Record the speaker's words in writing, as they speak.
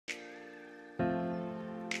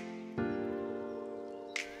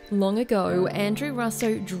Long ago, Andrew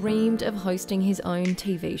Russo dreamed of hosting his own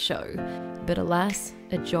TV show, but alas,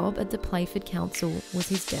 a job at the Playford Council was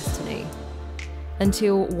his destiny.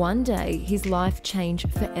 Until one day, his life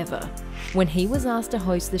changed forever when he was asked to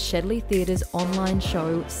host the Shedley Theatre's online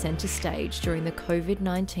show Centre Stage during the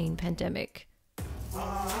COVID-19 pandemic.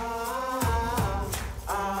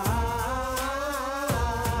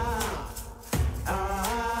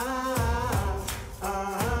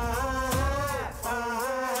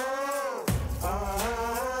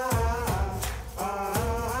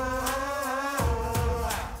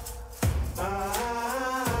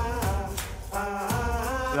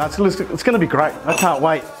 It's going to be great. I can't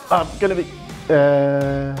wait. I'm going to be...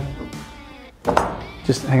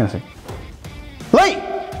 Just hang on a sec. Lee!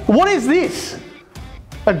 What is this?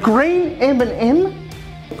 A green M&M?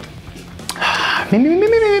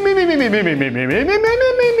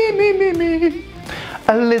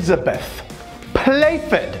 Elizabeth.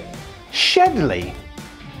 Playford. Shedley.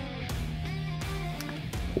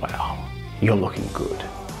 Wow, you're looking good.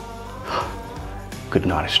 Good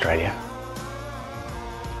night, Australia.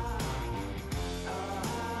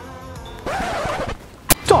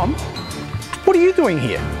 Tom, what are you doing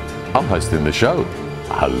here? I'm hosting the show.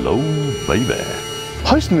 Hello, baby.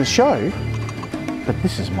 Hosting the show? But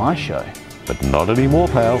this is my show. But not anymore,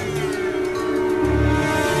 pal.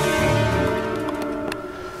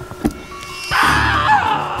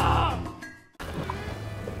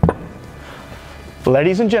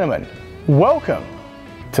 Ladies and gentlemen, welcome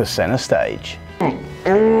to Centre Stage.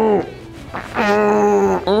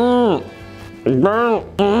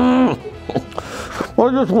 I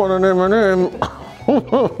just want an M&M.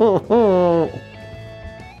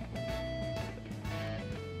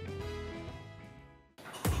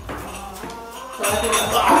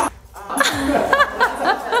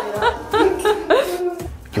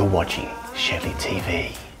 You're watching Shedley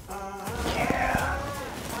TV. Yeah.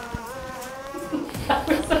 That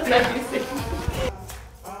was amazing.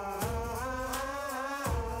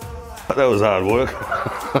 That was hard work.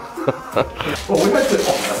 Well, we had to,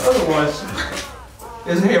 otherwise,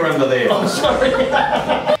 there's hair under there. Oh, sorry.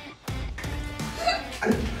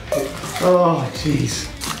 Oh, jeez.